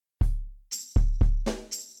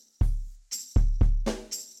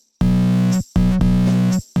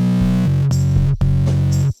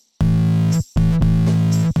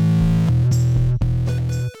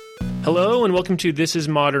and welcome to This is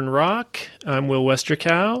Modern Rock. I'm Will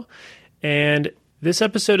Westerkow, and this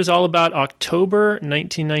episode is all about October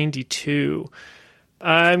 1992.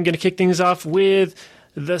 I'm going to kick things off with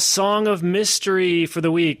the Song of Mystery for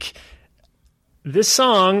the week. This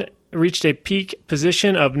song reached a peak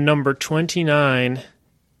position of number 29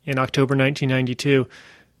 in October 1992.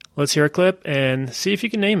 Let's hear a clip and see if you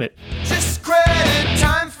can name it. Discredit,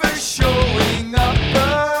 time for showing up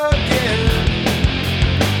again.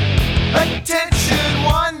 Attention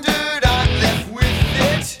wandered, I'm left with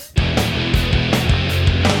it.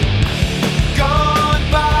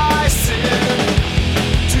 Gone by sin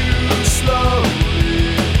too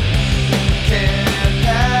slowly. Can't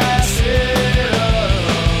pass it up.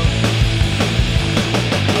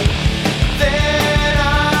 Then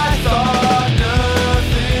I thought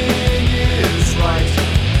nothing is right.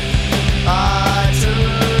 I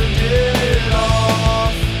turned it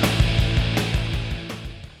off.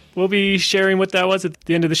 We'll be sharing what that was at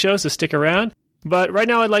the end of the show, so stick around. But right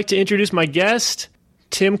now I'd like to introduce my guest,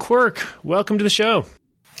 Tim Quirk. Welcome to the show.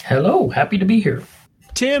 Hello, happy to be here.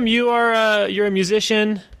 Tim, you're a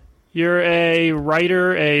musician, you're a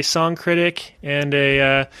writer, a song critic, and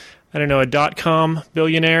a .com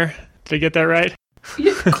billionaire. Did I get that right?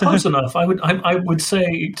 Yeah, close enough. I would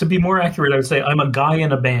say, to be more accurate, I would say I'm a guy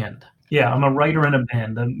in a band. Yeah, I'm a writer in a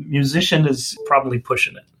band. A musician is probably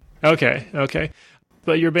pushing it. Okay.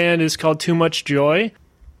 But your band is called Too Much Joy,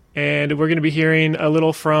 and we're going to be hearing a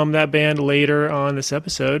little from that band later on this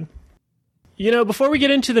episode. You know, before we get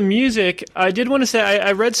into the music, I did want to say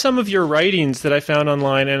I read some of your writings that I found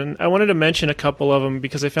online, and I wanted to mention a couple of them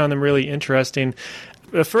because I found them really interesting.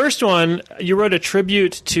 The first one, you wrote a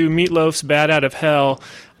tribute to Meatloaf's Bad Out of Hell.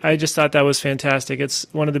 I just thought that was fantastic. It's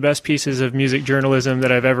one of the best pieces of music journalism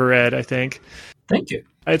that I've ever read, I think. Thank you.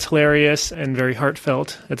 It's hilarious and very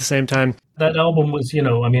heartfelt at the same time. That album was,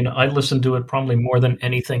 I listened to it probably more than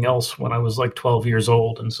anything else when I was like 12 years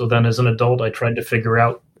old. And so then as an adult, I tried to figure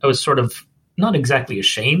out, I was sort of not exactly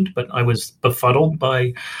ashamed, but I was befuddled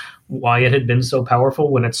by why it had been so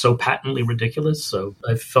powerful when it's so patently ridiculous. So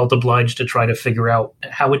I felt obliged to try to figure out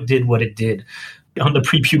how it did what it did on the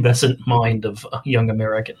prepubescent mind of young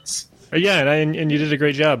Americans. Yeah, and you did a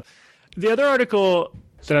great job. The other article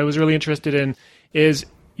that I was really interested in is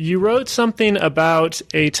you wrote something about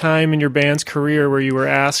a time in your band's career where you were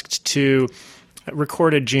asked to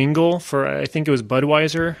record a jingle for, I think it was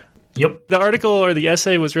Budweiser. Yep. The article or the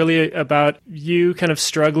essay was really about you kind of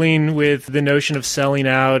struggling with the notion of selling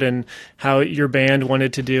out and how your band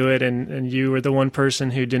wanted to do it and you were the one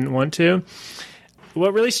person who didn't want to.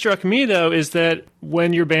 What really struck me, though, is that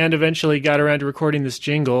when your band eventually got around to recording this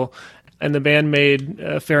jingle and the band made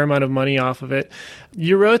a fair amount of money off of it,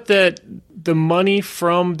 you wrote that the money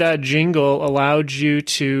from that jingle allowed you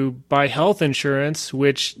to buy health insurance,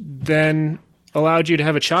 which then allowed you to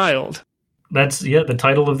have a child. The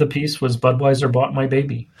title of the piece was Budweiser Bought My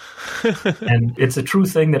Baby. And it's a true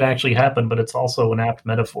thing that actually happened, but it's also an apt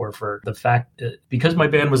metaphor for the fact that because my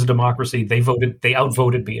band was a democracy, they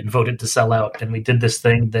outvoted me and voted to sell out. And we did this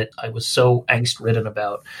thing that I was so angst-ridden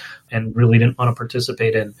about and really didn't want to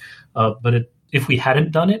participate in. If we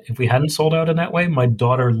hadn't done it, if we hadn't sold out in that way, my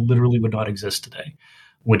daughter literally would not exist today,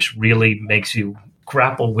 which really makes you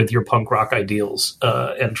grapple with your punk rock ideals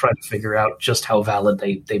and try to figure out just how valid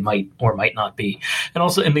they might or might not be.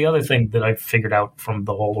 And the other thing that I figured out from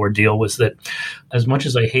the whole ordeal was that as much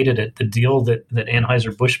as I hated it, the deal that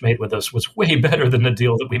Anheuser-Busch made with us was way better than the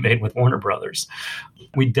deal that we made with Warner Brothers.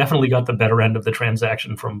 We definitely got the better end of the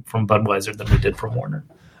transaction from Budweiser than we did from Warner.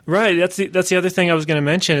 Right. That's the other thing I was going to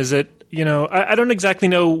mention is that, I don't exactly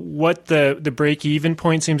know what the break-even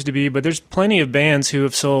point seems to be, but there's plenty of bands who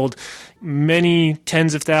have sold many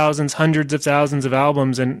tens of thousands, hundreds of thousands of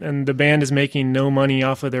albums, and the band is making no money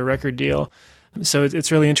off of their record deal. So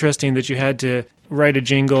it's really interesting that you had to write a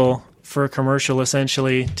jingle for a commercial,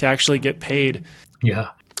 essentially, to actually get paid. Yeah.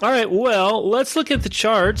 All right, well, let's look at the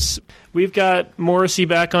charts. We've got Morrissey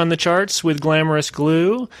back on the charts with Glamorous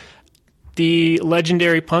Glue. The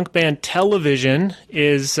legendary punk band Television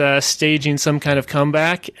is staging some kind of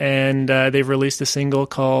comeback, and they've released a single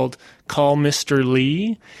called Call Mr.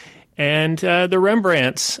 Lee. And the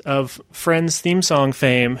Rembrandts of Friends theme song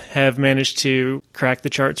fame have managed to crack the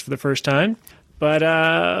charts for the first time. But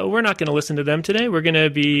we're not going to listen to them today. We're going to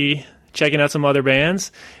be checking out some other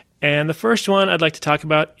bands. And the first one I'd like to talk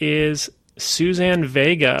about is Suzanne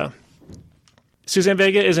Vega. Suzanne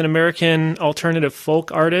Vega is an American alternative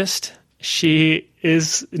folk artist. She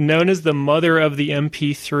is known as the mother of the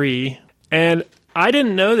MP3. And I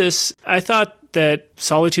didn't know this. I thought that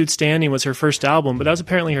Solitude Standing was her first album, but that was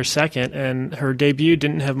apparently her second, and her debut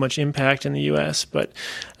didn't have much impact in the U.S. But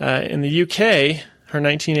in the UK, her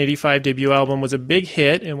 1985 debut album was a big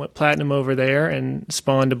hit and went platinum over there and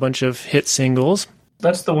spawned a bunch of hit singles.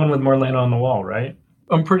 That's the one with Marlena on the Wall, right?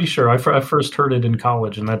 I'm pretty sure. I first heard it in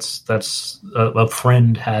college, and that's a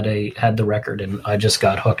friend had the record, and I just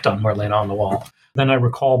got hooked on Marlena on the Wall. Then I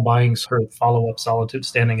recall buying her follow-up Solitude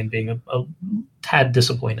Standing and being a tad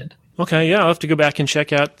disappointed. Okay, yeah, I'll have to go back and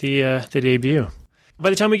check out the debut. By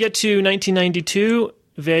the time we get to 1992,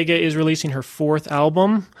 Vega is releasing her fourth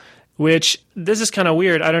album, which, this is kind of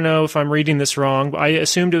weird. I don't know if I'm reading this wrong, but I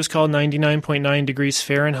assumed it was called 99.9 Degrees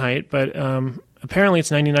Fahrenheit, but apparently it's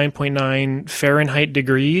 99.9 Fahrenheit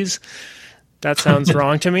degrees. That sounds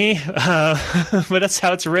wrong to me, but that's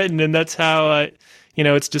how it's written, and that's how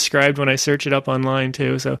it's described when I search it up online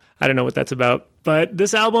too. So I don't know what that's about. But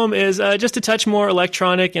this album is just a touch more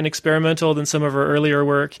electronic and experimental than some of her earlier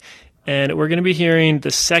work, and we're going to be hearing the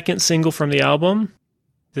second single from the album.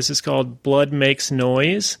 This is called Blood Makes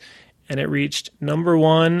Noise, and it reached number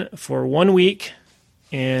 1 for 1 week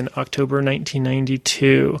in October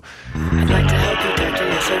 1992. I'd like to help you, doctor,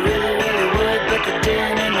 yes, I really, really would, but the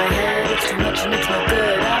din in my head, it's too much and it's no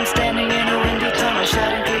good. I'm standing in a windy tunnel,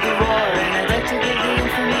 shouting through the roar, and I'd like to give the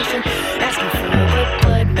information, asking for what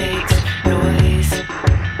blood makes noise.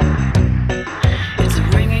 It's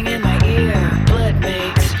ringing in my ear, blood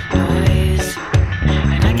makes noise,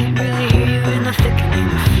 and I can't really hear you in the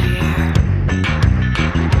thickening of fear.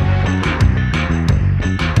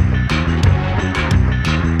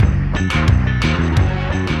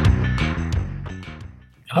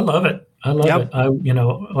 I love it. Yep.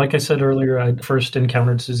 Like I said earlier, I first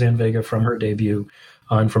encountered Suzanne Vega from her debut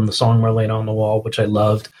and from the song Marlena on the Wall, which I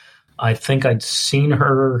loved. I think I'd seen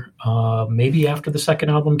her maybe after the second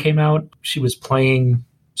album came out. She was playing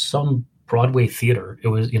some Broadway theater. It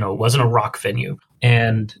was, it wasn't a rock venue.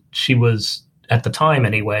 And she was, at the time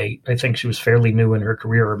anyway, I think she was fairly new in her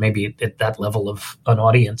career, or maybe at that level of an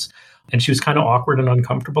audience. And she was kind of awkward and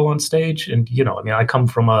uncomfortable on stage. And, I come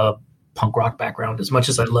from a punk rock background. As much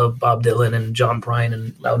as I love Bob Dylan and John Prine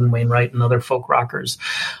and Loudon Wainwright and other folk rockers,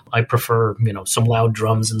 I prefer, some loud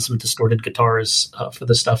drums and some distorted guitars for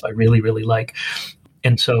the stuff I really, really like.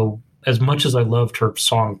 And so as much as I loved her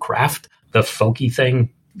song Craft, the folky thing,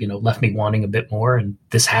 left me wanting a bit more. And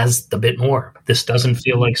this has the bit more. This doesn't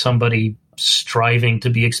feel like somebody striving to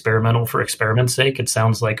be experimental for experiment's sake. It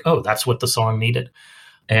sounds like, oh, that's what the song needed.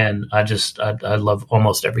 And I love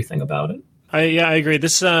almost everything about it. I agree.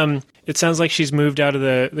 This it sounds like she's moved out of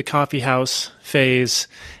the coffee house phase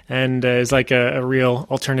and is like a real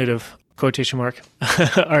alternative quotation mark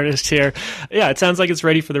artist here. Yeah, it sounds like it's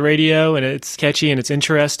ready for the radio, and it's catchy and it's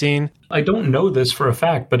interesting. I don't know this for a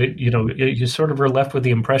fact, but you sort of are left with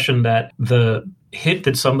the impression that the hit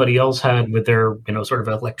that somebody else had with their sort of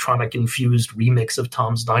electronic infused remix of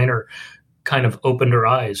Tom's Diner kind of opened her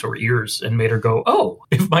eyes or ears and made her go, oh,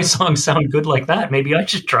 if my songs sound good like that, maybe I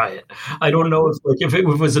should try it. I don't know if it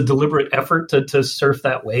was a deliberate effort to surf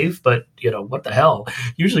that wave, but what the hell?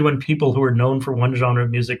 Usually when people who are known for one genre of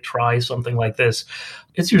music try something like this,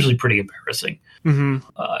 it's usually pretty embarrassing. Mm-hmm.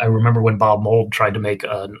 I remember when Bob Mould tried to make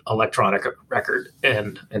an electronic record,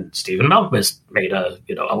 and Stephen Malkmus made a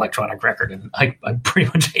electronic record, and I pretty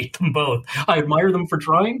much hate them both. I admire them for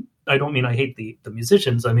trying. I don't mean I hate the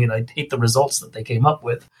musicians. I mean, I hate the results that they came up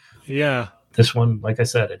with. Yeah. This one, like I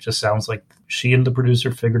said, it just sounds like she and the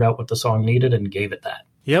producer figured out what the song needed and gave it that.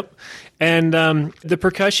 Yep. And the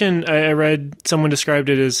percussion, I read someone described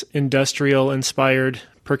it as industrial-inspired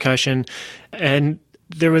percussion. And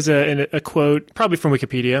there was a quote, probably from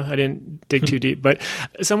Wikipedia. I didn't dig too deep, but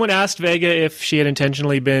someone asked Vega if she had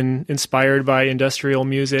intentionally been inspired by industrial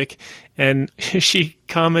music, and she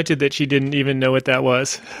commented that she didn't even know what that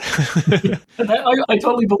was. I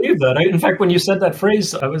totally believe that. In fact, when you said that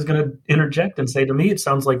phrase, I was going to interject and say, to me, it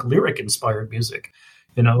sounds like lyric-inspired music.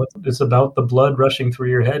 It's about the blood rushing through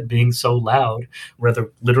your head being so loud,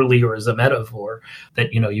 whether literally or as a metaphor,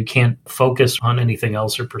 that, you can't focus on anything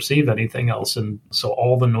else or perceive anything else. And so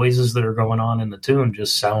all the noises that are going on in the tune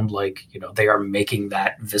just sound like, they are making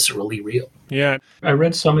that viscerally real. Yeah. I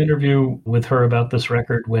read some interview with her about this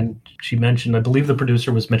record when she mentioned, I believe the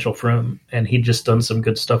producer was Mitchell Froom, and he'd just done some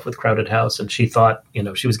good stuff with Crowded House. And she thought,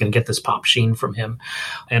 she was going to get this pop sheen from him.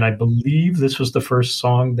 And I believe this was the first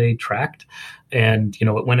song they tracked. And,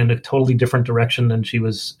 it went in a totally different direction than she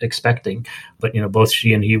was expecting. But, both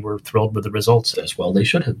she and he were thrilled with the results, as well they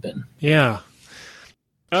should have been. Yeah.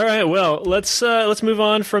 All right. Well, let's move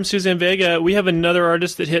on from Suzanne Vega. We have another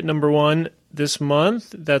artist that hit number 1 this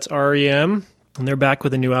month. That's REM. And they're back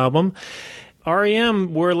with a new album.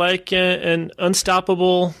 REM were like an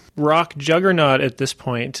unstoppable rock juggernaut at this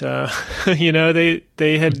point. They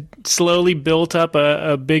had slowly built up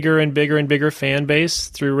a bigger and bigger and bigger fan base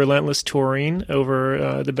through relentless touring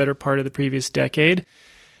over the better part of the previous decade,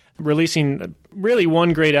 releasing really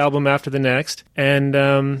one great album after the next.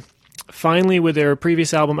 And finally, with their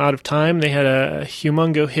previous album, Out of Time, they had a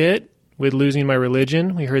humongo hit with Losing My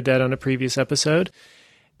Religion. We heard that on a previous episode.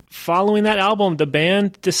 Following that album, the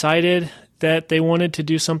band decided that they wanted to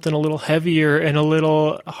do something a little heavier and a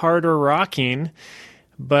little harder rocking,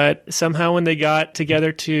 but somehow when they got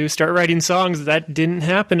together to start writing songs, that didn't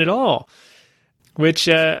happen at all, which,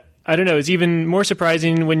 I don't know, is even more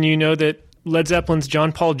surprising when you know that Led Zeppelin's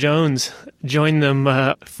John Paul Jones joined them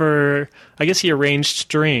for, I guess he arranged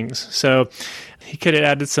strings, so he could have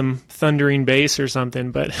added some thundering bass or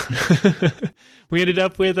something, but we ended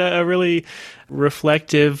up with a really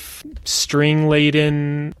reflective,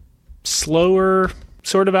 string-laden, slower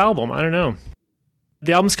sort of album. I don't know.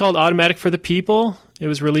 The album's called Automatic for the People. It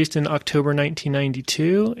was released in October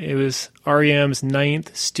 1992. It was REM's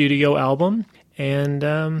 9th studio album, and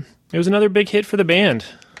it was another big hit for the band,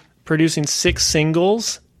 producing 6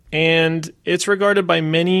 singles, and it's regarded by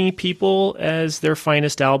many people as their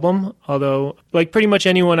finest album, although, like pretty much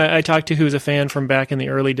anyone I talked to who's a fan from back in the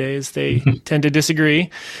early days, they tend to disagree.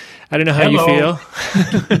 I don't know how you feel.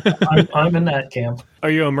 I'm in that camp. Are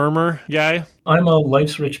you a Murmur guy? I'm a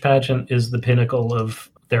Life's Rich Pageant is the pinnacle of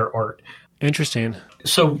their art. Interesting.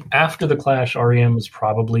 So after The Clash, REM was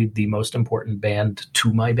probably the most important band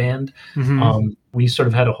to my band. Mm-hmm. We sort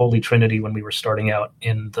of had a holy trinity when we were starting out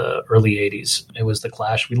in the early 80s. It was The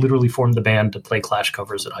Clash. We literally formed the band to play Clash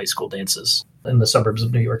covers at high school dances in the suburbs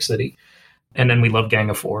of New York City. And then we loved Gang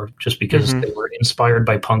of Four just because they were inspired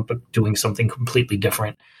by punk but doing something completely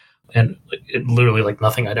different. And it literally like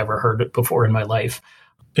nothing I'd ever heard before in my life.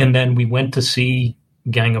 And then we went to see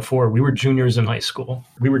Gang of Four. We were juniors in high school.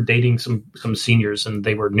 We were dating some seniors, and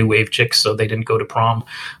they were new wave chicks, so they didn't go to prom.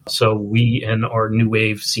 So we and our new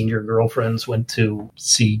wave senior girlfriends went to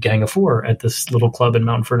see Gang of Four at this little club in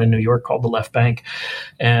Mount Vernon, New York called the Left Bank.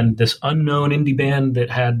 And this unknown indie band that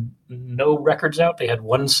had no records out, they had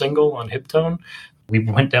one single on Hiptone. We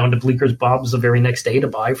went down to Bleeker's Bob's the very next day to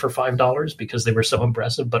buy for $5 because they were so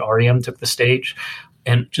impressive. But REM took the stage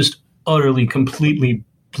and just utterly, completely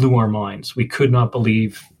blew our minds. We could not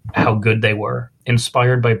believe how good they were.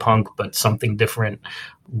 Inspired by punk, but something different,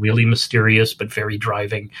 really mysterious, but very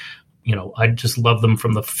driving. You know, I just loved them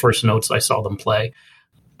from the first notes I saw them play,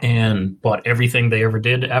 and bought everything they ever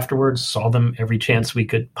did afterwards, saw them every chance we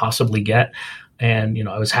could possibly get. And, you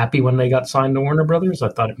know, I was happy when they got signed to Warner Brothers. I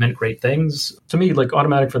thought it meant great things. To me, like,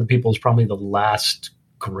 Automatic for the People is probably the last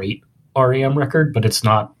great REM record, but it's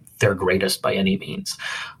not their greatest by any means.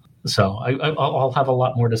 So I'll have a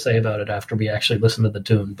lot more to say about it after we actually listen to the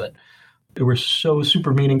tune. But they were so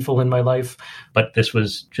super meaningful in my life. But this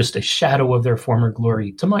was just a shadow of their former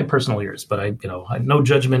glory to my personal ears. But I had no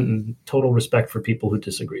judgment and total respect for people who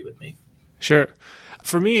disagree with me. Sure.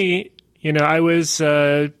 For me, I was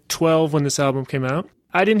 12 when this album came out.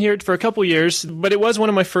 I didn't hear it for a couple years, but it was one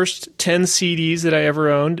of my first 10 CDs that I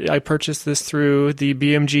ever owned. I purchased this through the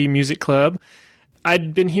BMG Music Club.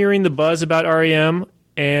 I'd been hearing the buzz about REM,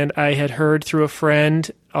 and I had heard through a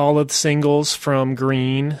friend all of the singles from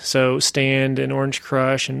Green, so Stand and Orange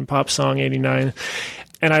Crush and Pop Song 89.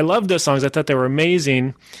 And I loved those songs. I thought they were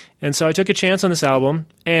amazing. And so I took a chance on this album,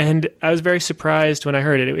 and I was very surprised when I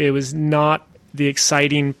heard it. It was not the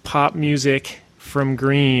exciting pop music from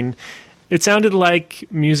Green. It sounded like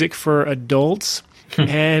music for adults.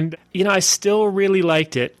 And, I still really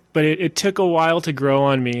liked it, but it took a while to grow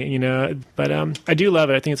on me, But I do love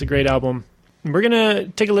it. I think it's a great album. We're going to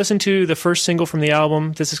take a listen to the first single from the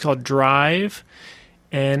album. This is called Drive,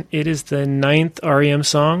 and it is the 9th REM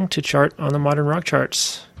song to chart on the modern rock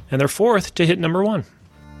charts, and their 4th to hit number 1.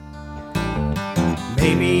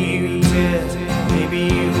 Maybe you did,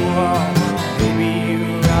 maybe you walked, maybe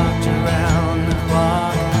you rocked around the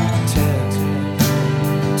clock. Tick,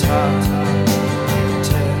 tock,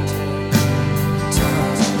 tick,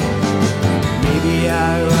 tock. Maybe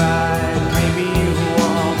I ride, maybe you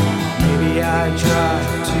walk, maybe I try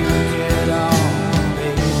to get on,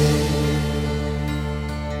 baby.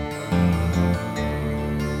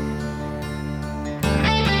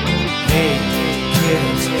 Hey,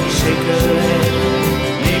 kids, shake a leg.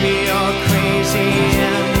 Maybe you're crazy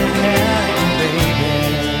in the head, baby.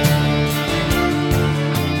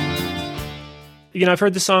 I've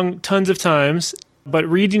heard the song tons of times, but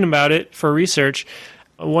reading about it for research,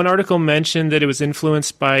 one article mentioned that it was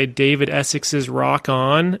influenced by David Essex's Rock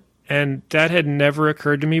On, And that had never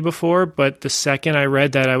occurred to me before, but the second I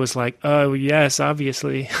read that, I was like, oh, yes,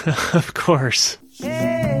 obviously. Of course.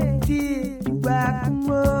 Hey, kid, rock and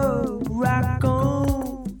roll, rock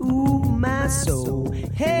on, ooh, my soul.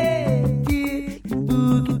 Hey, kid,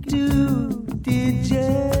 boogie doo, did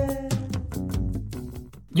ya?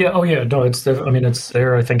 Yeah, oh yeah, no, it's it's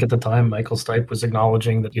there. I think at the time Michael Stipe was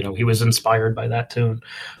acknowledging that, he was inspired by that tune.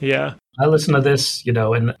 Yeah. I listened to this,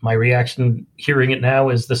 and my reaction hearing it now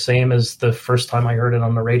is the same as the first time I heard it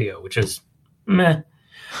on the radio, which is meh.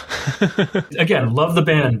 Again, love the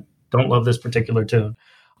band, don't love this particular tune.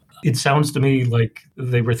 It sounds to me like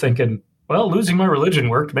they were thinking, well, Losing My Religion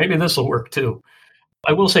worked, maybe this will work too.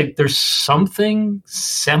 I will say there's something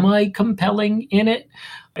semi-compelling in it,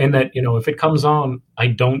 and that, if it comes on, I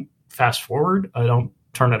don't fast forward, I don't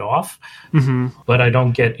turn it off, but I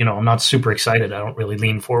don't get, I'm not super excited. I don't really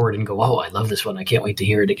lean forward and go, oh, I love this one, I can't wait to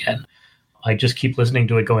hear it again. I just keep listening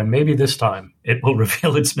to it going, maybe this time it will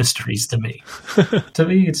reveal its mysteries to me. To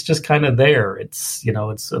me, it's just kind of there. It's,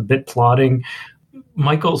 it's a bit plodding.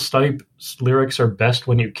 Michael Stipe's lyrics are best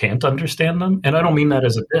when you can't understand them. And I don't mean that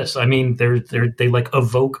as a diss. I mean, they like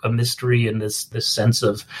evoke a mystery and this sense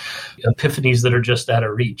of epiphanies that are just out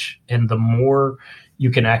of reach. And the more you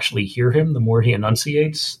can actually hear him, the more he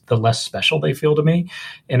enunciates, the less special they feel to me.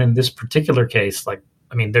 And in this particular case,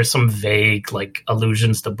 there's some vague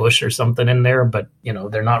allusions to Bush or something in there, but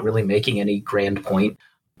they're not really making any grand point.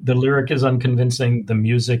 The lyric is unconvincing. The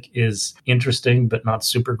music is interesting, but not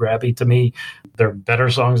super grabby to me. There are better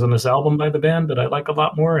songs on this album by the band that I like a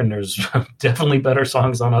lot more, and there's definitely better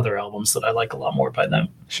songs on other albums that I like a lot more by them.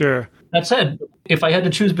 Sure. That said, if I had to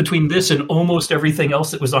choose between this and almost everything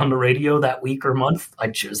else that was on the radio that week or month,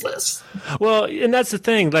 I'd choose this. Well, and that's the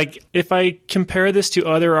thing. If I compare this to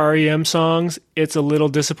other REM songs, it's a little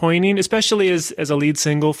disappointing, especially as a lead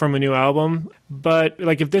single from a new album. But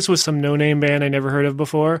if this was some no-name band I never heard of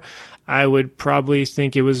before, I would probably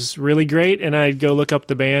think it was really great, and I'd go look up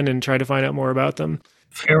the band and try to find out more about them.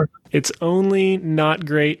 Fair. It's only not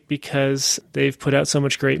great because they've put out so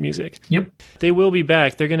much great music. Yep. They will be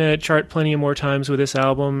back. They're going to chart plenty of more times with this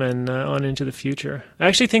album and on into the future. I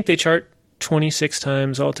actually think they chart 26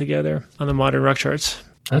 times altogether on the modern rock charts.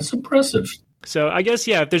 That's impressive. So I guess,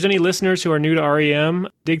 if there's any listeners who are new to REM,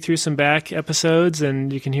 dig through some back episodes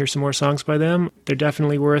and you can hear some more songs by them. They're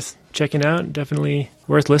definitely worth checking out, definitely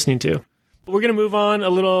worth listening to. We're going to move on a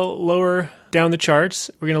little lower down the charts.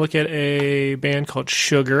 We're going to look at a band called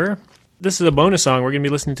Sugar. This is a bonus song. We're going to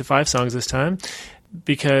be listening to 5 songs this time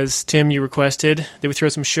because, Tim, you requested that we throw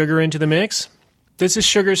some Sugar into the mix. This is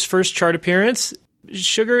Sugar's first chart appearance.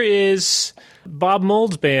 Sugar is Bob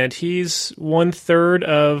Mould's band. He's 1/3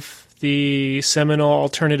 of the seminal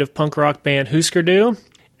alternative punk rock band Husker Du.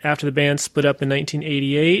 After the band split up in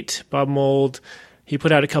 1988, Bob Mould, he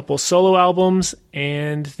put out a couple solo albums,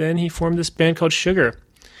 and then he formed this band called Sugar.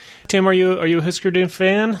 Tim, are you a Husker Du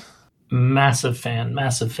fan? Massive fan.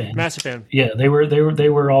 Massive fan. Yeah, they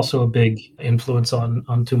were also a big influence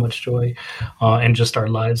on Too Much Joy, and just our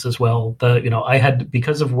lives as well. I had,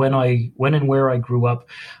 because of when and where I grew up,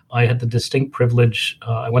 I had the distinct privilege.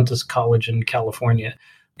 I went to college in California,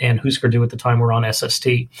 and Husker Du at the time were on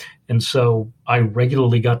SST, and so I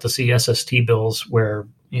regularly got to see SST bills where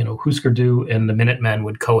Husker Du and the Minutemen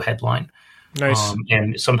would co-headline. Nice.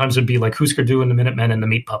 And sometimes it'd be like Husker Du and the Minutemen and the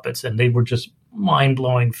Meat Puppets, and they were just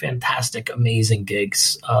mind-blowing, fantastic, amazing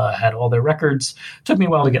gigs. Had all their records. Took me a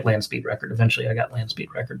while to get Land Speed Record. Eventually I got Land Speed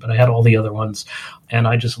Record, but I had all the other ones, and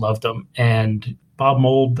I just loved them. And Bob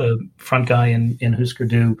Mould, the front guy in Husker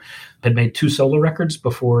Du, had made 2 solo records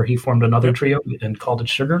before he formed another trio and called it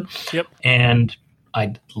Sugar. Yep. And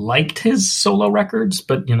I liked his solo records,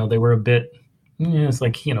 but, they were a bit... it's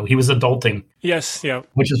like, he was adulting. Yes, yeah.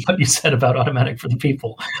 Which is what you said about Automatic for the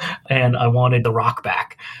People. And I wanted the rock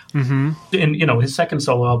back. Mm-hmm. And, his second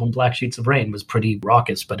solo album, Black Sheets of Rain, was pretty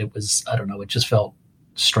raucous, but it was, I don't know, it just felt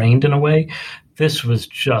strained in a way. This was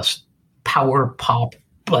just power pop,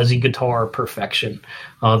 buzzy guitar perfection,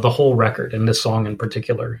 the whole record, and this song in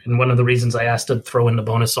particular. And one of the reasons I asked to throw in the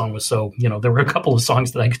bonus song was so, there were a couple of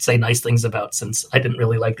songs that I could say nice things about, since I didn't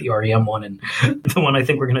really like the REM one. And the one I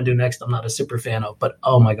think we're going to do next, I'm not a super fan of, but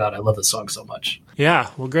oh my God, I love the song so much. Yeah,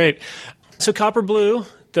 well, great. So Copper Blue,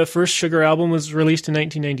 the first Sugar album, was released in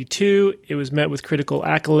 1992. It was met with critical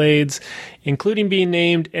accolades, including being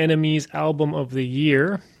named NME's Album of the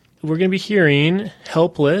Year. We're going to be hearing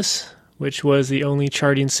Helpless, which was the only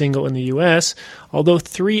charting single in the US, although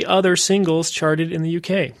 3 other singles charted in the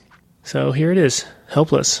UK. So here it is,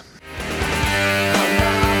 Helpless.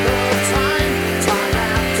 Time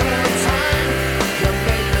after time, you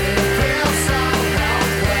make me feel so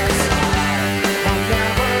helpless. I'll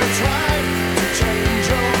never try.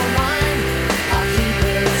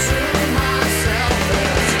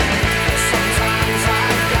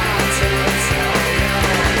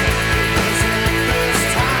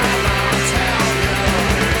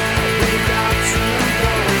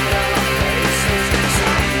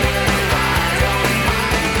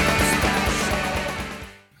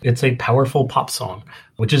 It's a powerful pop song,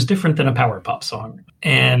 which is different than a power pop song.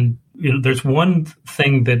 And there's one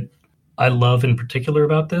thing that I love in particular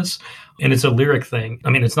about this, and it's a lyric thing. I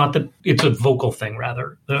mean, it's not that it's a vocal thing,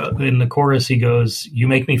 rather. In the chorus, he goes, "You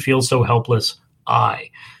make me feel so helpless,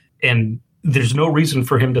 and there's no reason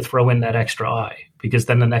for him to throw in that extra I, because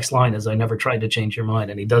then the next line is, "I never tried to change your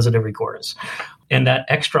mind." And he does it every chorus. And that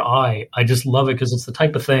extra I just love it, because it's the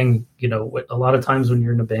type of thing, a lot of times when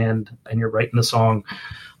you're in a band and you're writing a song,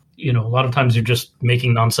 a lot of times you're just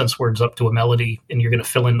making nonsense words up to a melody and you're going to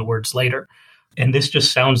fill in the words later. And this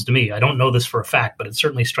just sounds to me, I don't know this for a fact, but it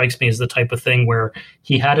certainly strikes me as the type of thing where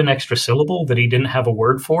he had an extra syllable that he didn't have a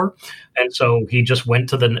word for. And so he just went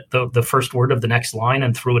to the first word of the next line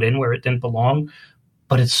and threw it in where it didn't belong.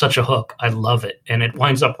 But it's such a hook. I love it. And it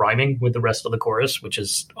winds up rhyming with the rest of the chorus, which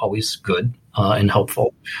is always good and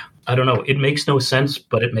helpful. I don't know. It makes no sense,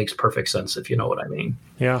 but it makes perfect sense, if you know what I mean.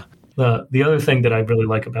 Yeah. The other thing that I really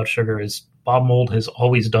like about Sugar is Bob Mould has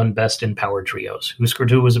always done best in power trios. Husker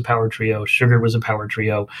Du was a power trio. Sugar was a power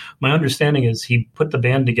trio. My understanding is he put the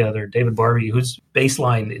band together. David Barbie, whose bass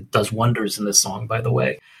line does wonders in this song, by the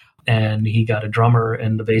way. And he got a drummer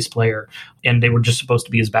and a bass player. And they were just supposed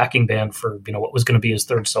to be his backing band for, what was going to be his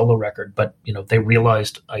third solo record. But, they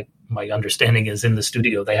realized, my understanding is in the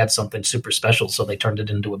studio, they had something super special. So they turned it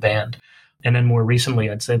into a band. And then more recently,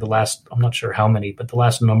 I'd say I'm not sure how many, but the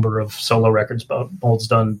last number of solo records Mould's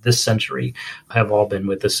done this century have all been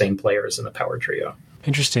with the same players in the power trio.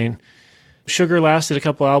 Interesting. Sugar lasted a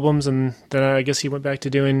couple albums, and then I guess he went back to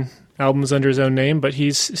doing albums under his own name, but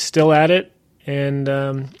he's still at it. And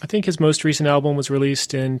I think his most recent album was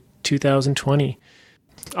released in 2020.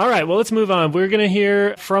 All right, well, let's move on. We're going to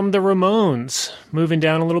hear from the Ramones, moving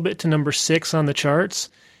down a little bit to number 6 on the charts.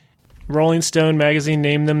 Rolling Stone magazine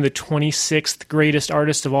named them the 26th greatest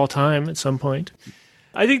artist of all time at some point.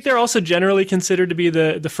 I think they're also generally considered to be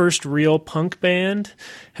the first real punk band,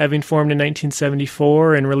 having formed in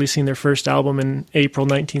 1974 and releasing their first album in April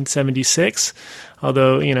 1976.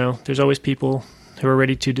 Although, there's always people who are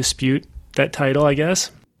ready to dispute that title, I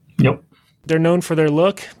guess. Yep. They're known for their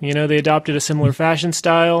look. They adopted a similar fashion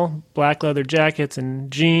style, black leather jackets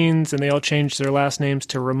and jeans, and they all changed their last names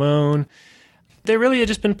to Ramone. They really had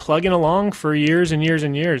just been plugging along for years and years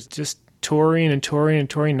and years, just touring and touring and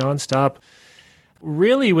touring nonstop,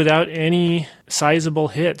 really without any sizable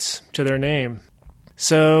hits to their name.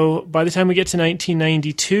 So by the time we get to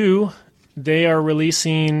 1992, they are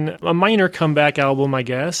releasing a minor comeback album, I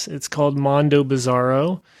guess. It's called Mondo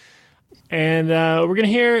Bizarro. And we're going to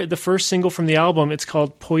hear the first single from the album. It's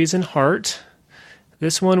called Poison Heart.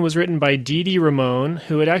 This one was written by Dee Dee Ramone,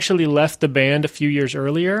 who had actually left the band a few years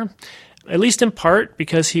earlier, at least in part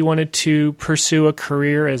because he wanted to pursue a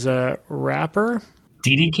career as a rapper.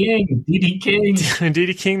 D.D. King.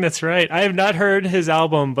 D.D. King, that's right. I have not heard his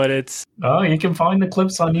album, but it's... Oh, you can find the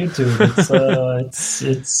clips on YouTube.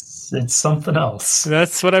 It's something else.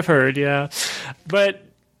 That's what I've heard, yeah. But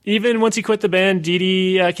even once he quit the band, Dee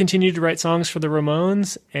Dee continued to write songs for the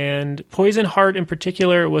Ramones, and Poison Heart in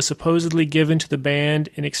particular was supposedly given to the band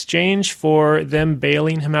in exchange for them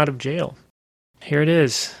bailing him out of jail. Here it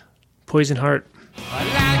is. Poison Heart. I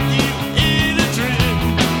like you in a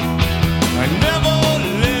dream. I never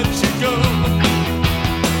let you go.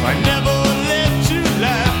 I never let you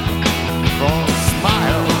laugh or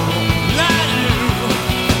smile like you.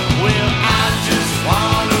 Well, I just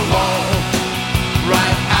wanna walk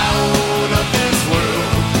right out of this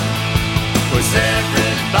world, 'cause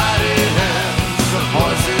everybody has a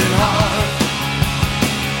poison heart.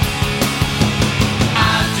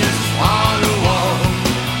 I just wanna walk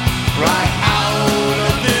right out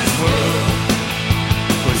of this world,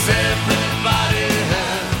 'cause everybody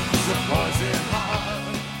has a poison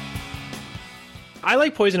heart. I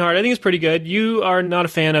like Poison Heart. I think it's pretty good. You are not a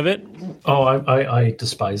fan of it. Oh, I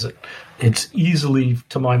despise it. It's easily,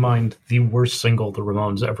 to my mind, the worst single the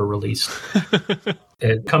Ramones ever released.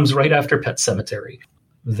 It comes right after Pet Sematary.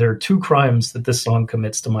 There are two crimes that this song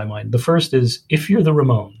commits to my mind. The first is, if you're the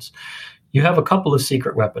Ramones, you have a couple of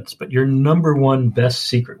secret weapons, but your number one best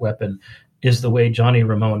secret weapon is the way Johnny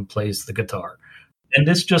Ramone plays the guitar. And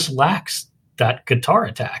this just lacks that guitar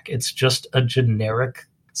attack. It's just a generic,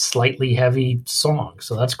 slightly heavy song.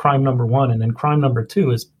 So that's crime number one. And then crime number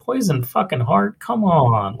two is Poison fucking Heart. Come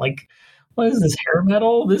on. Like, what is this, hair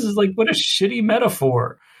metal? This is like, what a shitty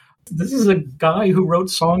metaphor. This is a guy who wrote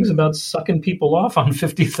songs about sucking people off on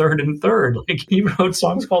 53rd and 3rd. Like, he wrote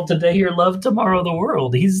songs called Today Your Love, Tomorrow the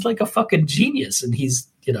World. He's like a fucking genius. And he's,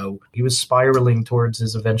 he was spiraling towards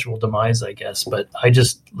his eventual demise, I guess. But I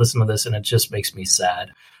just listen to this and it just makes me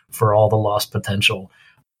sad for all the lost potential,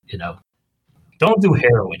 Don't do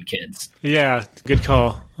heroin, kids. Yeah, good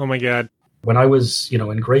call. Oh my God. When I was,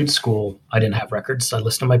 in grade school, I didn't have records. I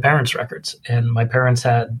listened to my parents' records. And my parents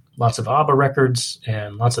had lots of ABBA records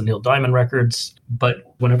and lots of Neil Diamond records. But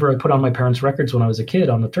whenever I put on my parents' records when I was a kid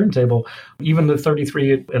on the turntable, even the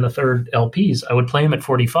 33 and the third LPs, I would play them at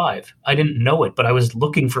 45. I didn't know it, but I was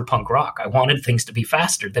looking for punk rock. I wanted things to be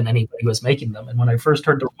faster than anybody was making them. And when I first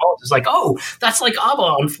heard the Ramones, it was like, oh, that's like ABBA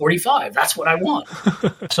on 45. That's what I want.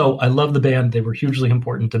 So I love the band. They were hugely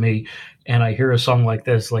important to me. And I hear a song like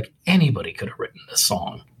this, like anybody could have written this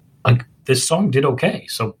song. Like this song did okay.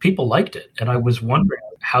 So people liked it. And I was wondering,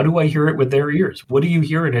 how do I hear it with their ears? What do you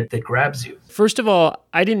hear in it that grabs you? First of all,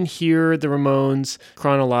 I didn't hear the Ramones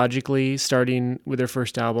chronologically, starting with their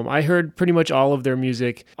first album. I heard pretty much all of their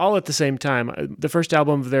music all at the same time. The first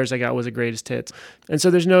album of theirs I got was a greatest hits. And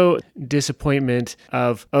so there's no disappointment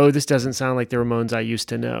of, oh, this doesn't sound like the Ramones I used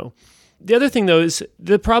to know. The other thing, though, is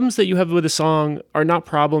the problems that you have with a song are not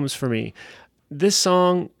problems for me. This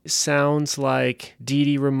song sounds like Dee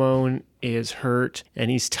Dee Ramone is hurt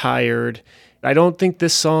and he's tired. I don't think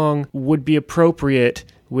this song would be appropriate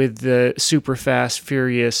with the super fast,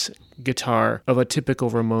 furious guitar of a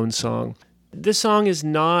typical Ramones song. This song is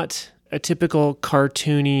not a typical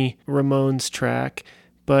cartoony Ramones track,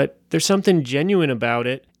 but there's something genuine about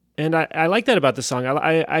it. And I like that about the song.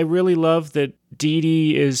 I really love that Dee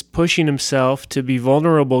Dee is pushing himself to be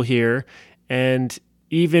vulnerable here. And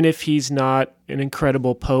even if he's not an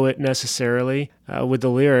incredible poet necessarily with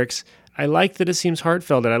the lyrics, I like that it seems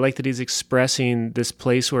heartfelt. And I like that he's expressing this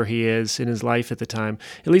place where he is in his life at the time.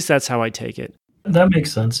 At least that's how I take it. That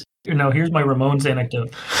makes sense. Here's my Ramones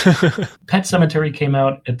anecdote. Pet Sematary came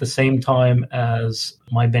out at the same time as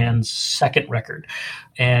my band's second record.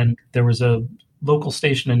 And there was a local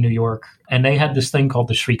station in New York, and they had this thing called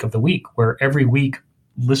the Shriek of the Week, where every week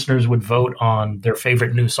listeners would vote on their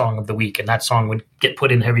favorite new song of the week, and that song would get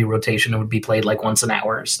put in heavy rotation and would be played like once an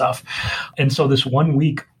hour and stuff. And so this one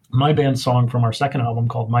week, my band's song from our second album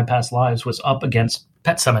called My Past Lives was up against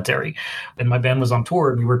Pet Sematary, and my band was on tour,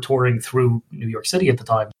 and we were touring through New York City at the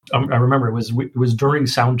time. I remember it was during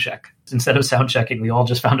sound check. Instead of sound checking, we all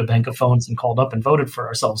just found a bank of phones and called up and voted for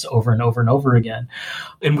ourselves over and over and over again,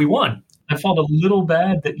 and we won. I felt a little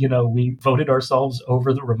bad that, we voted ourselves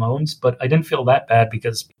over the Ramones, but I didn't feel that bad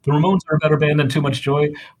because the Ramones are a better band than Too Much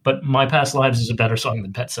Joy, but My Past Lives is a better song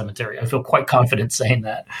than Pet Sematary. I feel quite confident saying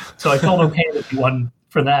that. So I felt okay that we won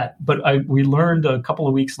for that. But we learned a couple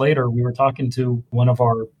of weeks later, we were talking to one of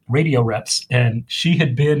our radio reps, and she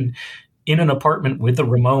had been in an apartment with the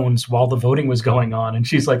Ramones while the voting was going on. And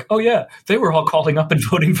she's like, oh yeah, they were all calling up and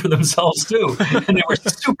voting for themselves too. And they were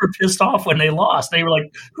super pissed off when they lost. They were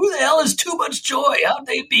like, who the hell is Too Much Joy? How'd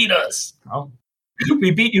they beat us? Well,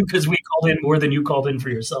 we beat you because we called in more than you called in for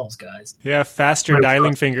yourselves, guys. Yeah, faster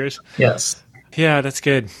dialing fingers. Yes. Yeah, that's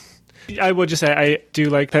good. I will just say I do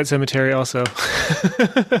like Pet Sematary also.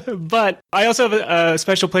 But I also have a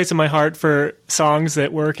special place in my heart for songs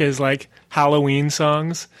that work as like Halloween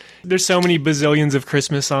songs. There's so many bazillions of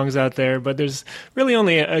Christmas songs out there, but there's really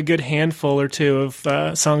only a good handful or two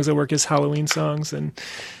of songs that work as Halloween songs, and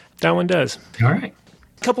that one does. All right.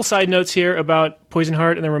 A couple side notes here about Poison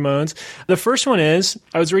Heart and the Ramones. The first one is,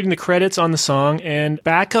 I was reading the credits on the song, and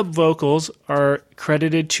backup vocals are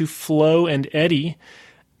credited to Flo and Eddie,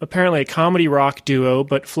 apparently a comedy rock duo,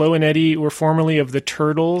 but Flo and Eddie were formerly of the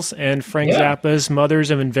Turtles and Frank Zappa's Mothers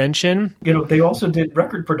of Invention. They also did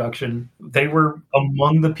record production. They were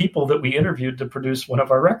among the people that we interviewed to produce one of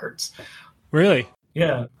our records. Really?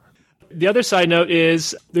 Yeah. The other side note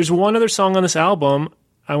is there's one other song on this album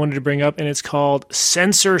I wanted to bring up, and it's called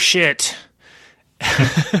Censor Shit.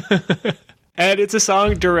 And it's a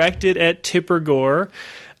song directed at Tipper Gore.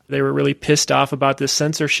 They were really pissed off about this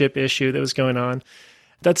censorship issue that was going on.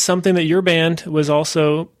 That's something that your band was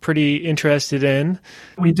also pretty interested in.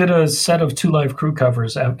 We did a set of 2 Live Crew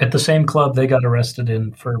covers at the same club they got arrested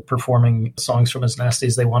in for performing songs from As Nasty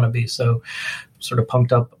as They Want to Be. So sort of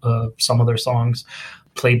punked up some of their songs,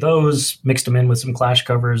 played those, mixed them in with some Clash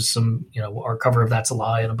covers, some, our cover of That's a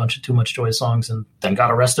Lie and a bunch of Too Much Joy songs, and then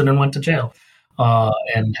got arrested and went to jail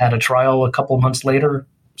and had a trial a couple months later.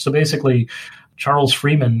 So basically, Charles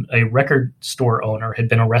Freeman, a record store owner, had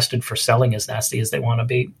been arrested for selling As Nasty as They Want to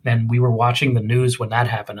Be. And we were watching the news when that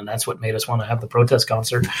happened, and that's what made us want to have the protest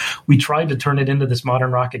concert. We tried to turn it into this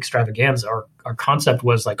modern rock extravaganza. Our concept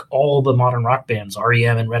was like all the modern rock bands,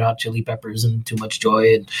 R.E.M. and Red Hot Chili Peppers and Too Much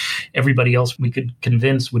Joy and everybody else we could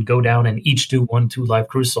convince would go down and each do 1 2 Live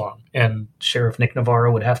Crew song. And Sheriff Nick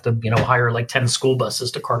Navarro would have to, hire like 10 school buses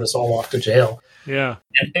to cart us all off to jail. Yeah.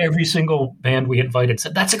 And every single band we invited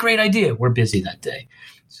said, that's a great idea. We're busy that day.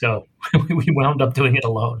 So we wound up doing it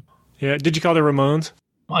alone. Yeah. Did you call the Ramones?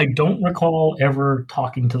 I don't recall ever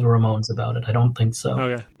talking to the Ramones about it. I don't think so.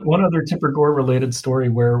 Okay. One other Tipper Gore related story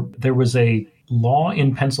where there was a law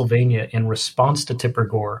in Pennsylvania in response to Tipper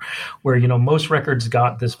Gore, where, most records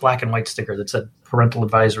got this black and white sticker that said parental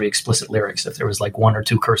advisory, explicit lyrics, if there was like one or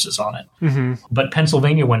two curses on it. Mm-hmm. But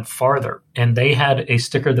Pennsylvania went farther, and they had a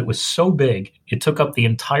sticker that was so big, it took up the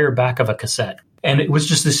entire back of a cassette. And it was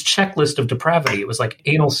just this checklist of depravity. It was like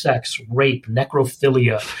anal sex, rape,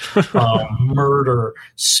 necrophilia, murder,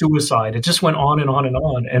 suicide. It just went on and on and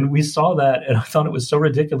on. And we saw that, and I thought it was so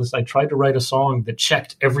ridiculous. I tried to write a song that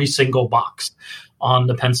checked every single box on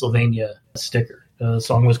the Pennsylvania sticker. The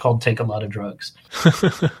song was called Take a Lot of Drugs.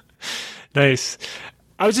 Nice.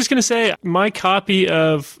 I was just going to say, my copy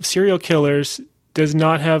of Serial Killers does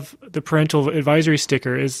not have the parental advisory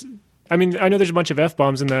sticker. I know there's a bunch of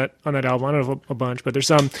F-bombs on that album. I don't know a bunch, but there's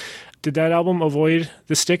some. Did that album avoid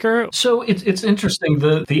the sticker? So it's interesting.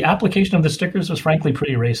 The application of the stickers was frankly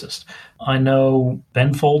pretty racist. I know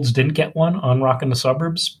Ben Folds didn't get one on Rockin' the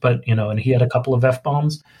Suburbs, but and he had a couple of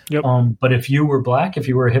F-bombs. Yep. But if you were black, if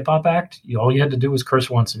you were a hip hop act, all you had to do was curse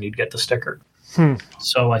once and you'd get the sticker.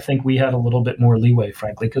 So I think we had a little bit more leeway,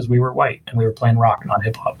 frankly, because we were white and we were playing rock, not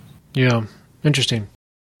hip hop. Yeah, interesting.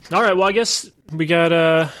 All right, well, I guess we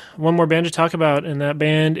got one more band to talk about, and that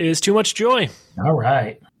band is Too Much Joy. All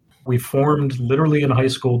right. We formed literally in high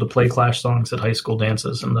school to play Clash songs at high school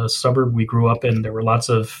dances. In the suburb we grew up in, there were lots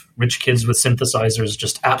of rich kids with synthesizers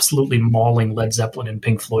just absolutely mauling Led Zeppelin and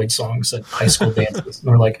Pink Floyd songs at high school dances. And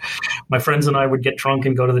we're like, my friends and I would get drunk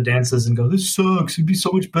and go to the dances and go, this sucks. It'd be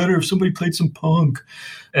so much better if somebody played some punk.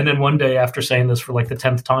 And then one day after saying this for like the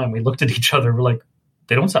 10th time, we looked at each other. We're like,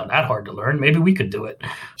 they don't sound that hard to learn. Maybe we could do it.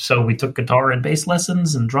 So we took guitar and bass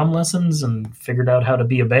lessons and drum lessons and figured out how to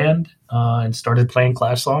be a band and started playing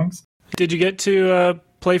Clash songs. Did you get to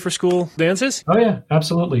play for school dances? Oh, yeah,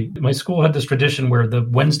 absolutely. My school had this tradition where the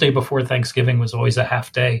Wednesday before Thanksgiving was always a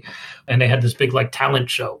half day, and they had this big talent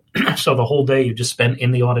show. So the whole day you just spent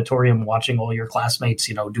in the auditorium watching all your classmates,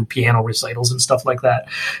 do piano recitals and stuff like that.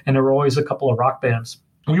 And there were always a couple of rock bands.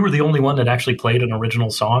 We were the only one that actually played an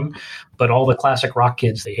original song, but all the classic rock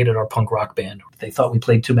kids, they hated our punk rock band. They thought we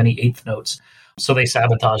played too many eighth notes. So they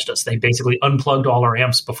sabotaged us. They basically unplugged all our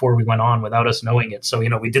amps before we went on without us knowing it. So,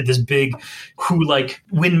 we did this big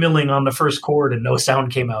windmilling on the first chord and no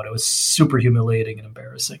sound came out. It was super humiliating and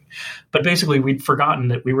embarrassing. But basically, we'd forgotten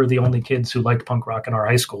that we were the only kids who liked punk rock in our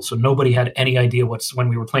high school. So nobody had any idea when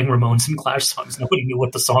we were playing Ramones and Clash songs. Nobody knew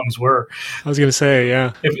what the songs were. I was going to say,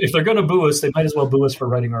 yeah. If they're going to boo us, they might as well boo us for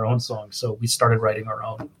writing our own songs. So we started writing our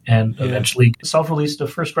own and eventually self-released a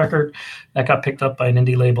first record that got picked up by an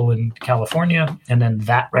indie label in California. And then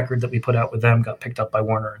that record that we put out with them got picked up by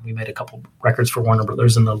Warner. And we made a couple records for Warner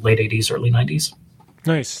Brothers in the late 80s, early 90s.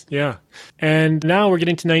 Nice, yeah. And now we're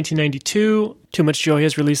getting to 1992. Too Much Joy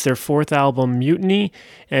has released their fourth album, Mutiny.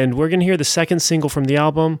 And we're going to hear the second single from the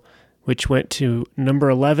album, which went to number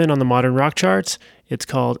 11 on the modern rock charts. It's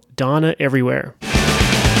called Donna Everywhere.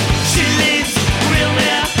 She lives real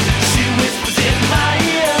near. She whispers in my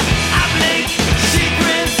ear. I blink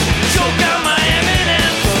secrets, choke out my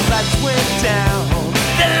evidence. The lights went down,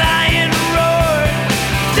 the lion roared.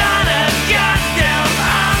 Donna got down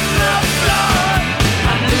on the floor.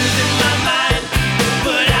 I'm losing my mind,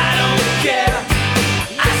 but I don't care.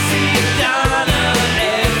 I see Donna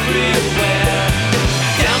everywhere.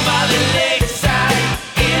 Down by the lakeside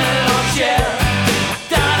in a long chair.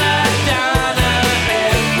 Donna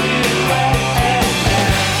everywhere.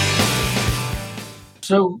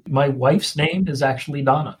 So my wife's name is actually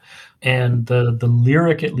Donna. And the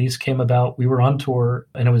lyric at least came about. We were on tour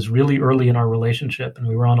and it was really early in our relationship and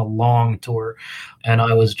we were on a long tour and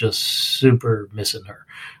I was just super missing her.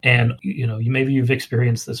 And, maybe you've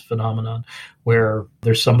experienced this phenomenon where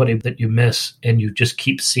there's somebody that you miss and you just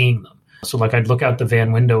keep seeing them. So I'd look out the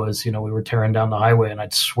van window as, we were tearing down the highway and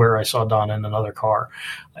I'd swear I saw Donna in another car.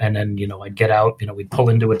 And then, I'd get out, we'd pull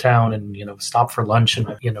into a town and, stop for lunch.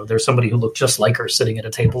 And, there's somebody who looked just like her sitting at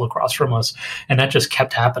a table across from us. And that just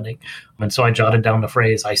kept happening. And so I jotted down the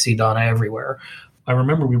phrase, I see Donna everywhere. I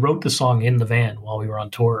remember we wrote the song in the van while we were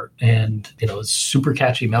on tour and, it's super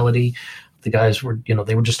catchy melody. The guys were,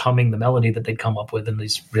 they were just humming the melody that they'd come up with in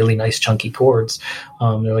these really nice chunky chords.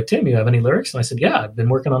 They're like, Tim, you have any lyrics? And I said, yeah, I've been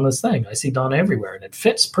working on this thing. I see Donna everywhere. And it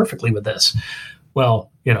fits perfectly with this.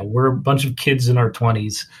 Well, we're a bunch of kids in our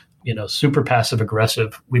 20s, super passive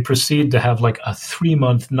aggressive. We proceed to have a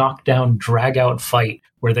 3-month knockdown, drag out fight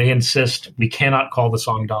where they insist we cannot call the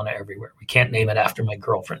song Donna Everywhere. We can't name it after my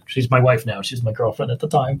girlfriend. She's my wife now. She's my girlfriend at the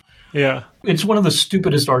time. Yeah. It's one of the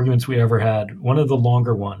stupidest arguments we ever had. One of the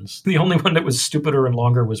longer ones. The only one that was stupider and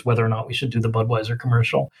longer was whether or not we should do the Budweiser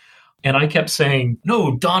commercial. And I kept saying,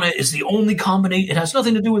 no, Donna is the only combination. It has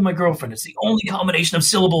nothing to do with my girlfriend. It's the only combination of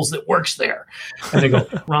syllables that works there. And they go,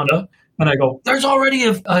 Rhonda. And I go, there's already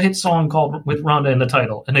a hit song called with Rhonda in the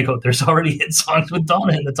title. And they go, there's already hit songs with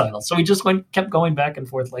Donna in the title. So we just kept going back and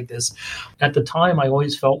forth like this. At the time, I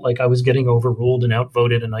always felt like I was getting overruled and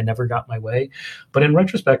outvoted and I never got my way. But in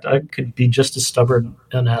retrospect, I could be just as stubborn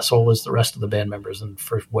an asshole as the rest of the band members. And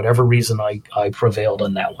for whatever reason, I prevailed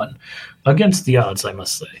on that one. Against the odds, I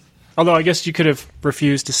must say. Although I guess you could have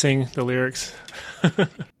refused to sing the lyrics.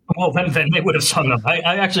 Well, then they would have sung them.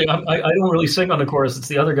 I don't really sing on the chorus. It's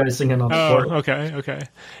the other guys singing on the chorus. Okay.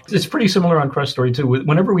 It's pretty similar on Crush Story, too.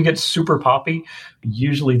 Whenever we get super poppy,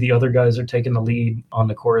 usually the other guys are taking the lead on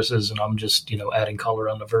the choruses, and I'm just, adding color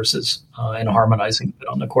on the verses and harmonizing it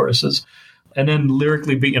on the choruses. And then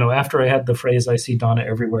lyrically, after I had the phrase, I see Donna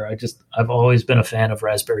everywhere, I've always been a fan of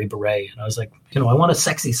Raspberry Beret. And I was like, I want a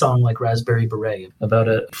sexy song like Raspberry Beret about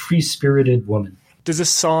a free-spirited woman. Does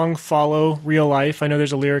this song follow real life? I know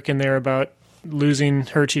there's a lyric in there about losing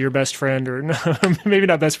her to your best friend, or maybe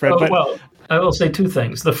not best friend. Well, I will say two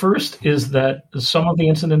things. The first is that some of the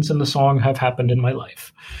incidents in the song have happened in my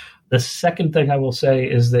life. The second thing I will say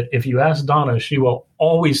is that if you ask Donna, she will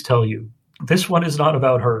always tell you, this one is not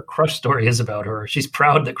about her. Crush Story is about her. She's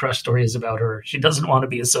proud that Crush Story is about her. She doesn't want to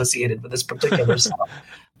be associated with this particular song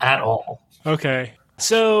at all. Okay.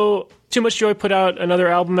 So Too Much Joy put out another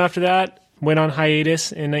album after that. Went on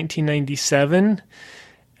hiatus in 1997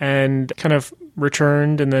 and kind of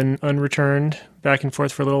returned and then unreturned back and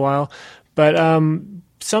forth for a little while. But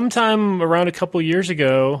sometime around a couple years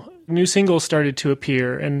ago, new singles started to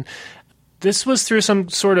appear. And this was through some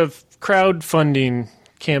sort of crowdfunding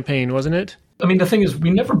campaign, wasn't it? I mean, the thing is,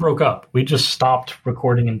 we never broke up. We just stopped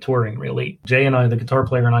recording and touring, really. Jay and I, the guitar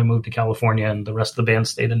player, and I moved to California, and the rest of the band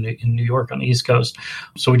stayed in New York on the East Coast.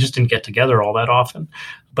 So we just didn't get together all that often.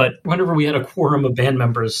 But whenever we had a quorum of band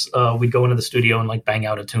members, we'd go into the studio and bang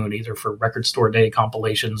out a tune, either for Record Store Day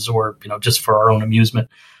compilations or, just for our own amusement.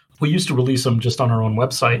 We used to release them just on our own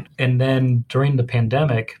website. And then during the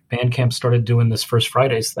pandemic, Bandcamp started doing this First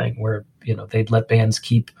Fridays thing where, they'd let bands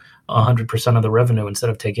keep 100% of the revenue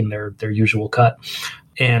instead of taking their usual cut.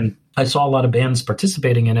 And I saw a lot of bands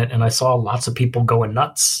participating in it, and I saw lots of people going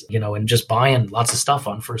nuts, and just buying lots of stuff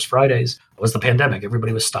on First Fridays. It was the pandemic.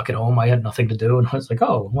 Everybody was stuck at home. I had nothing to do. And I was like,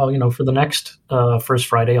 oh, well, for the next First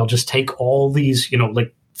Friday, I'll just take all these,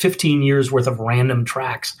 15 years worth of random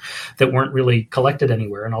tracks that weren't really collected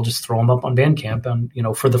anywhere, and I'll just throw them up on Bandcamp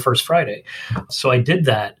and, for the First Friday. So I did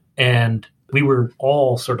that, and we were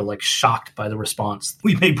all sort of shocked by the response.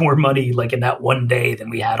 We made more money in that one day than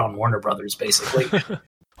we had on Warner Brothers, basically.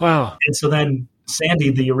 Wow. And so then Sandy,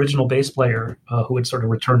 the original bass player who had sort of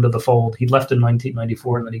returned to the fold, he left in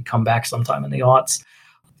 1994 and then he'd come back sometime in the aughts.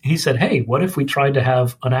 He said, hey, what if we tried to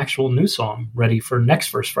have an actual new song ready for next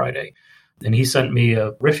First Friday? And he sent me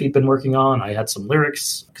a riff he'd been working on. I had some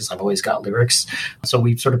lyrics because I've always got lyrics. So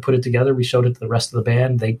we sort of put it together. We showed it to the rest of the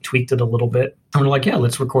band. They tweaked it a little bit. And we're like, yeah,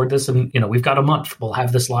 let's record this. And, we've got a month. We'll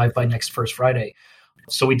have this live by next First Friday.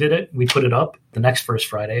 So we did it. We put it up the next First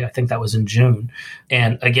Friday. I think that was in June.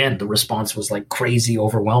 And again, the response was crazy,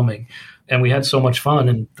 overwhelming. And we had so much fun.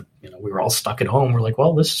 And, we were all stuck at home. We're like,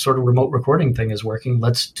 well, this sort of remote recording thing is working.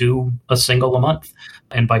 Let's do a single a month.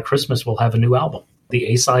 And by Christmas, we'll have a new album. The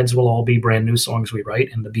A-sides will all be brand new songs we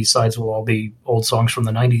write, and the B-sides will all be old songs from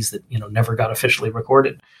the 90s that, never got officially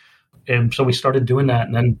recorded. And so we started doing that.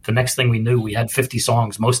 And then the next thing we knew, we had 50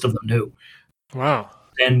 songs, most of them new. Wow.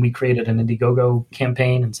 Then we created an Indiegogo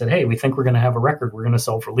campaign and said, hey, we think we're going to have a record. We're going to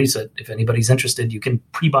self-release it. If anybody's interested, you can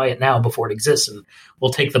pre-buy it now before it exists. And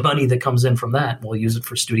we'll take the money that comes in from that. And we'll use it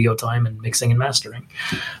for studio time and mixing and mastering.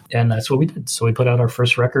 And that's what we did. So we put out our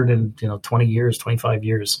first record in 25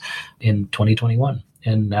 years in 2021.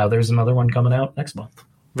 And now there's another one coming out next month.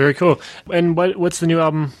 Very cool. And what's the new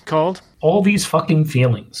album called? All These Fucking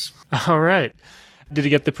Feelings. All right. Did you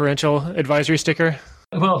get the parental advisory sticker?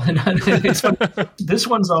 Well, this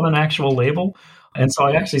one's on an actual label. And so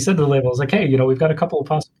I actually said to the label, I was like, hey, we've got a couple of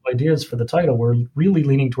possible ideas for the title. We're really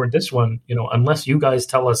leaning toward this one, unless you guys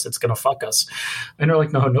tell us it's going to fuck us. And they're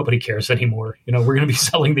like, no, nobody cares anymore. We're going to be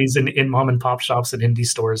selling these in mom and pop shops and indie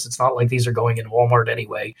stores. It's not like these are going in Walmart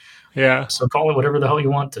anyway. Yeah. So call it whatever the hell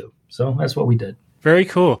you want to. So that's what we did. Very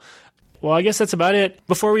cool. Well, I guess that's about it.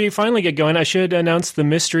 Before we finally get going, I should announce the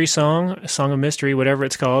mystery song, Song of Mystery, whatever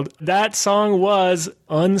it's called. That song was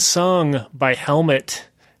Unsung by Helmet.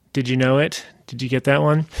 Did you know it? Did you get that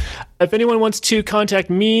one? If anyone wants to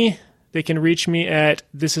contact me, they can reach me at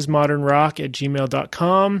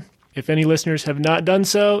thisismodernrock@gmail.com. If any listeners have not done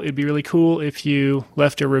so, it'd be really cool if you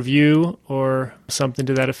left a review or something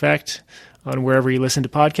to that effect on wherever you listen to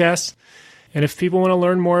podcasts. And if people want to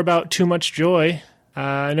learn more about Too Much Joy,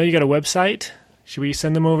 I know you got a website. Should we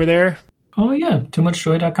send them over there? Oh, yeah,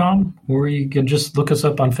 toomuchjoy.com, or you can just look us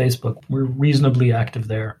up on Facebook. We're reasonably active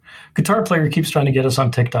there. Guitar Player keeps trying to get us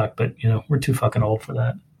on TikTok, but, we're too fucking old for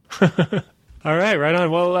that. All right, right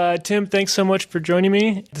on. Well, Tim, thanks so much for joining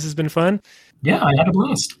me. This has been fun. Yeah, I had a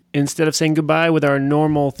blast. Instead of saying goodbye with our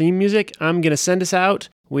normal theme music, I'm going to send us out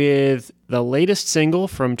with the latest single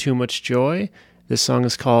from Too Much Joy. This song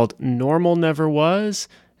is called Normal Never Was,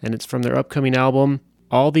 and it's from their upcoming album,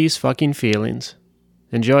 All These Fucking Feelings.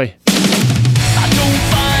 Enjoy. I don't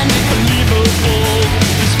find it believable.